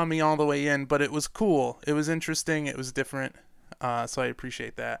didn't draw me all the way in, but it was cool. It was interesting. It was different. So I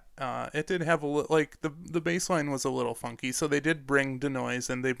appreciate that. It did have the bass line was a little funky, so they did bring denoise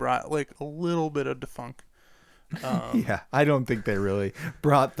and they brought like a little bit of defunk. Yeah, I don't think they really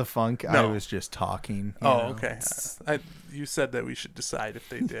brought the funk. No. I was just talking. Oh, okay. You said that we should decide if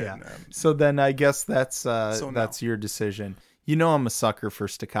they did. Yeah. So then I guess that's no. that's your decision. You know I'm a sucker for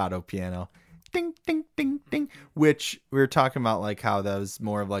staccato piano. Ding, ding, ding, ding. Which we were talking about like how that was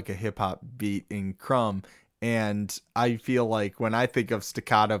more of like a hip hop beat in Crumb. And I feel like when I think of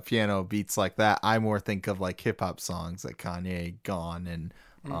staccato piano beats like that, I more think of like hip hop songs like Kanye, Gone, and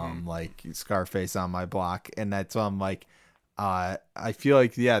like Scarface on My Block. And that's why I'm like, I feel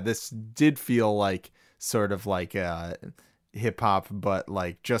like, yeah, this did feel like sort of like hip hop, but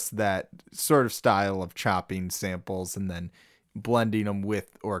like just that sort of style of chopping samples and then blending them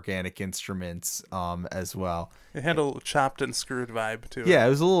with organic instruments as well. It had a little chopped and screwed vibe to it. Yeah, it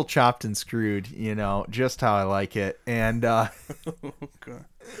was a little chopped and screwed, just how I like it. And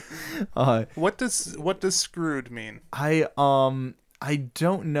what does screwed mean? I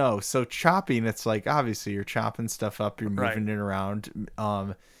don't know. So chopping, it's like obviously you're chopping stuff up, you're moving it around.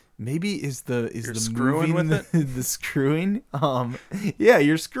 Maybe is the screwing moving with the screwing? Yeah,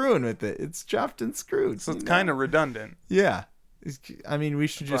 you're screwing with it. It's chopped and screwed. So it's kind of redundant. Yeah. I mean, we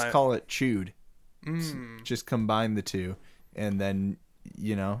should just call it chewed. Just combine the two, and then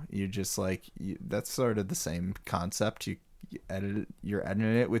you just like that's sort of the same concept. You edit it, you're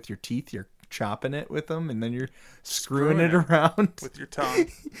editing it with your teeth. You're chopping it with them, and then you're screwing it around with your tongue.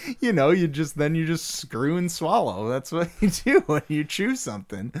 you just screw and swallow. That's what you do when you chew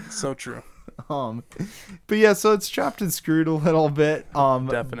something. So true. But yeah, so it's chopped and screwed a little bit.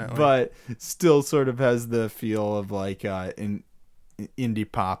 Definitely. But still sort of has the feel of like an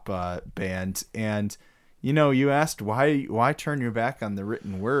indie pop band. And you asked why turn your back on the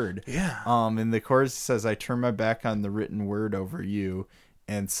written word. Yeah. And the chorus says, I turn my back on the written word over you.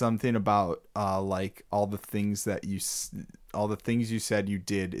 And something about like all the things you said you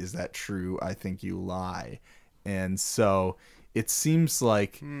did, is that true? I think you lie. And so it seems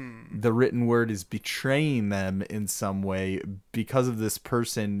like the written word is betraying them in some way because of this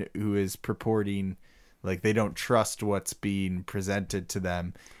person who is purporting like they don't trust what's being presented to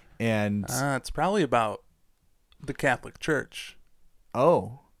them. And it's probably about the Catholic Church.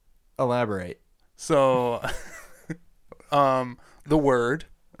 Oh, elaborate. So the word,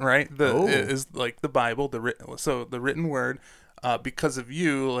 right? Is like the Bible, the written word, because of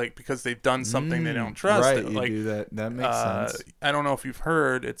you, like because they've done something they don't trust. Right, like, you do that. That makes sense. I don't know if you've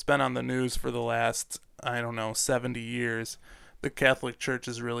heard, it's been on the news for the last 70 years. The Catholic Church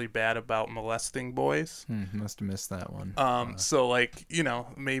is really bad about molesting boys. Must have missed that one. So like,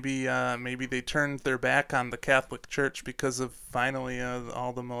 maybe they turned their back on the Catholic Church because of finally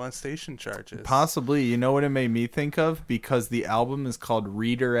all the molestation charges. Possibly. You know what it made me think of? Because the album is called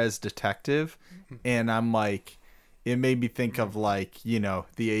Reader as Detective, and I'm like, it made me think of like,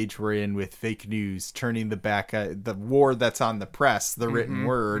 the age we're in with fake news, turning the back, the war that's on the press, the written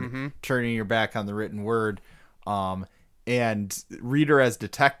word, turning your back on the written word. And Reader as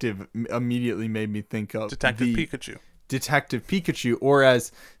Detective immediately made me think of Detective Pikachu. Or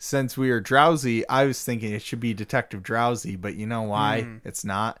as, since we are drowsy, I was thinking it should be Detective Drowsy, but you know why it's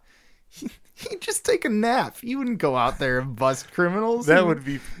not? He'd just take a nap. He wouldn't go out there and bust criminals. That would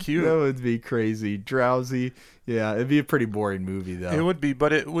be cute. That would be crazy. Drowsy. Yeah, it'd be a pretty boring movie, though. It would be,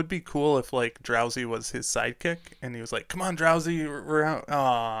 but it would be cool if, like, Drowsy was his sidekick, and he was like, come on, Drowsy, we're out.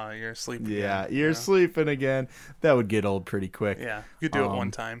 Aw, you're sleeping again. Yeah, you're sleeping again. That would get old pretty quick. Yeah, you could do it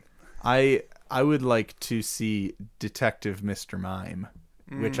one time. I would like to see Detective Mr. Mime,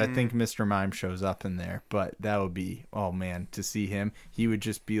 which I think Mr. Mime shows up in there, but that would be, oh man, to see him. He would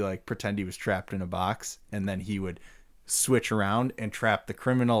just be like, pretend he was trapped in a box, and then he would switch around and trap the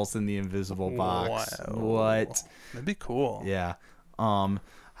criminals in the invisible box. Wow. What? That'd be cool. Yeah.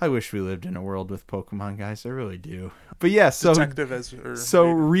 I wish we lived in a world with Pokemon, guys. I really do. But yeah, so Detective as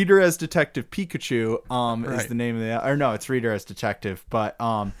Reader as Detective Pikachu Right. is the name of the, or no, it's Reader as Detective. But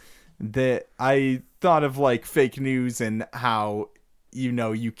that I thought of like fake news and how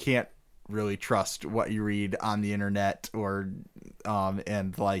you can't really trust what you read on the internet, or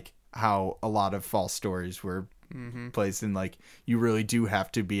and like how a lot of false stories were placed in. Like, you really do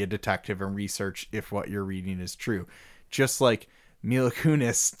have to be a detective and research if what you're reading is true. Just like Mila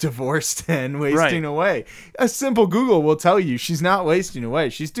Kunis divorced and wasting away. A simple Google will tell you she's not wasting away.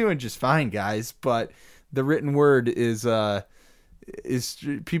 She's doing just fine, guys. But the written word is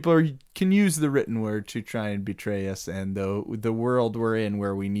people can use the written word to try and betray us, and the world we're in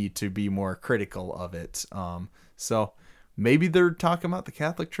where we need to be more critical of it. So maybe they're talking about the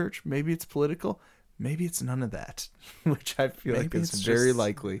Catholic Church. Maybe it's political. Maybe it's none of that, which I feel like is very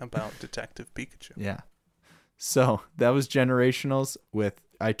likely about Detective Pikachu. Yeah. So that was Generationals with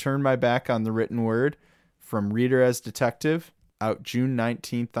I Turn My Back on the Written Word from Reader as Detective, out June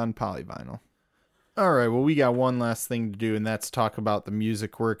 19th on Polyvinyl. All right, well, we got one last thing to do, and that's talk about the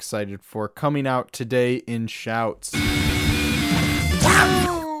music we're excited for coming out today in Shouts.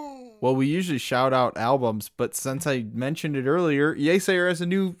 Well, we usually shout out albums, but since I mentioned it earlier, Yesayer has a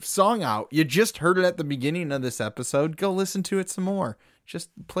new song out. You just heard it at the beginning of this episode. Go listen to it some more. Just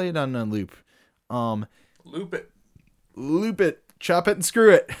play it on a loop. Loop it, chop it, and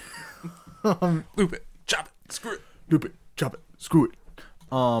screw it. Loop it, chop it, screw it. Loop it, chop it, screw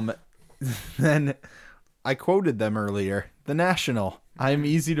it. Then I quoted them earlier. The National. I'm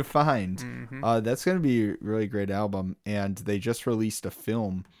easy to find. That's going to be a really great album, and they just released a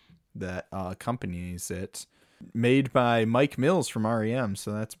film that accompanies it, made by Mike Mills from REM,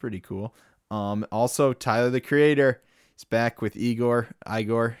 so that's pretty cool. Also, Tyler, the Creator, is back with Igor,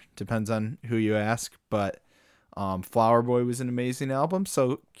 depends on who you ask, but Flower Boy was an amazing album,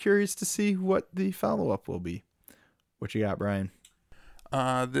 so curious to see what the follow-up will be. What you got, Brian?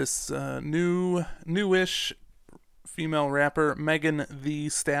 This newish female rapper, Megan Thee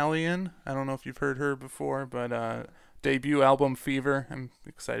Stallion. I don't know if you've heard her before, but debut album Fever. I'm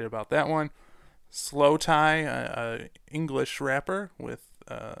excited about that one. Slow Tie, a English rapper with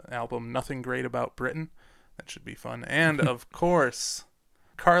album Nothing Great About Britain. That should be fun. And of course,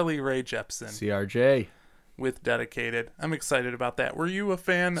 Carly Rae Jepsen. CRJ. With Dedicated. I'm excited about that. Were you a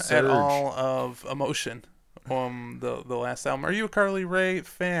fan Surge. at all of Emotion? The last album. Are you a Carly Rae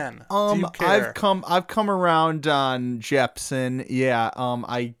fan? Do you care? I've come around on Jepsen. Yeah.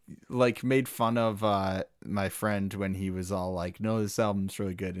 I like made fun of my friend when he was all like, "No, this album's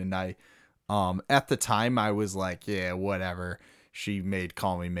really good," and I at the time I was like, "Yeah, whatever." She made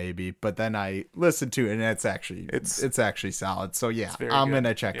Call Me Maybe, but then I listened to it and it's actually solid. So yeah, I'm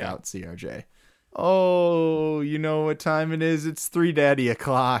gonna check out CRJ. Oh, you know what time it is? It's 3 Daddy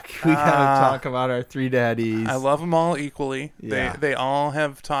o'clock. We gotta talk about our 3 Daddies. I love them all equally. Yeah. They all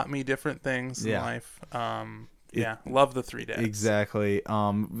have taught me different things in life. Love the 3 Dads. Exactly.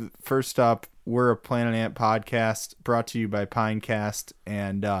 First up, we're a Planet Ant podcast brought to you by Pinecast,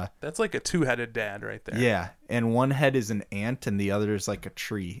 and that's like a 2-headed dad right there. Yeah, and one head is an ant and the other is like a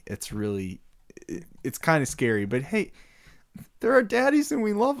tree. It's kind of scary, but hey, there are daddies and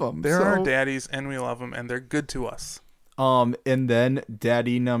we love them. There are daddies and we love them, and they're good to us. And then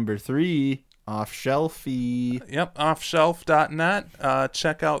daddy number 3, Off Shelfy. Yep, offshelf.net.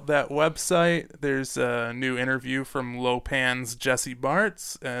 Check out that website. There's a new interview from Lopan's Jesse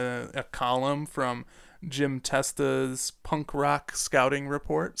Bartz, a column from Jim Testa's Punk Rock Scouting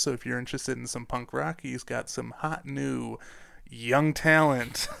Report. So if you're interested in some punk rock, he's got some hot new young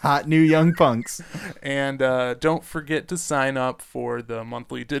talent. Hot new young punks. And don't forget to sign up for the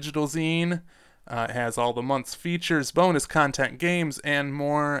monthly digital zine. It has all the month's features, bonus content, games, and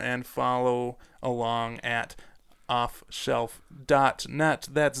more. And follow along at offshelf.net.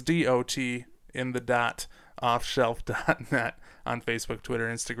 That's D-O-T in the dot, offshelf.net on Facebook, Twitter,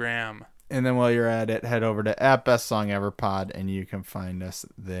 Instagram. And then while you're at it, head over to @BestSongEverPod, and you can find us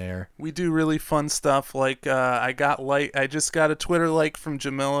there. We do really fun stuff. Like I just got a Twitter like from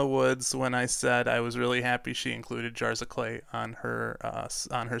Jamila Woods when I said I was really happy she included Jars of Clay on her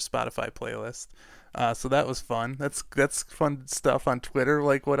Spotify playlist. So that was fun. That's fun stuff on Twitter.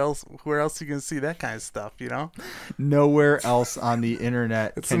 Like what else? Where else you can see that kind of stuff? You know, nowhere else on the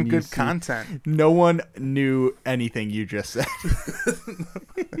internet. It's some good content. No one knew anything you just said.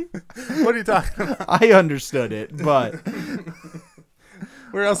 What are you talking about? I understood it, but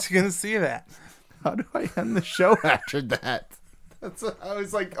where else are you gonna see that? How do I end the show after that? I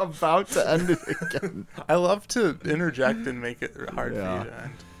was like about to end it again. I love to interject and make it hard for you to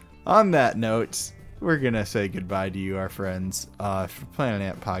end. On that note, we're going to say goodbye to you, our friends. For Planet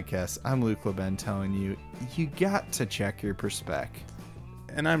Ant Podcast, I'm Luke LeBen telling you, you got to check your perspec.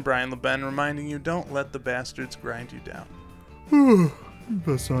 And I'm Brian LeBen reminding you, don't let the bastards grind you down.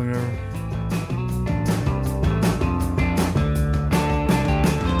 Best song ever.